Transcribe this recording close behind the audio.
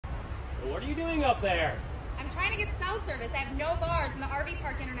What are you doing up there? I'm trying to get cell service. I have no bars and the RV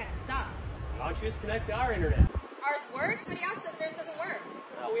park internet sucks. Why don't you just connect to our internet? Ours works, but else says theirs doesn't work.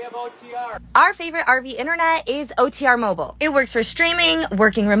 We have OTR. Our favorite RV internet is OTR Mobile. It works for streaming,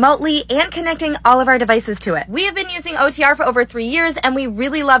 working remotely, and connecting all of our devices to it. We have been using OTR for over 3 years, and we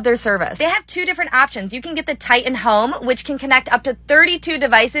really love their service. They have 2 different options. You can get the Titan Home, which can connect up to 32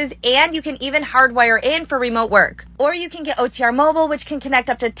 devices, and you can even hardwire in for remote work. Or you can get OTR Mobile, which can connect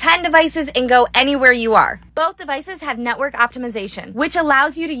up to 10 devices and go anywhere you are. Both devices have network optimization, which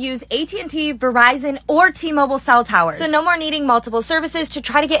allows you to use AT&T, Verizon, or T-Mobile cell towers. So no more needing multiple services to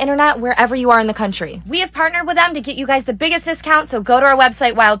try to get internet wherever you are in the country. We have partnered with them to get you guys the biggest discount, so go to our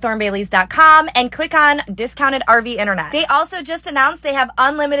website, wildthornbaileys.com, and click on Discounted RV Internet. They also just announced they have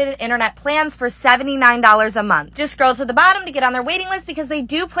unlimited internet plans for $79 a month. Just scroll to the bottom to get on their waiting list because they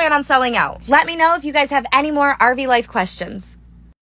do plan on selling out. Let me know if you guys have any more RV life questions.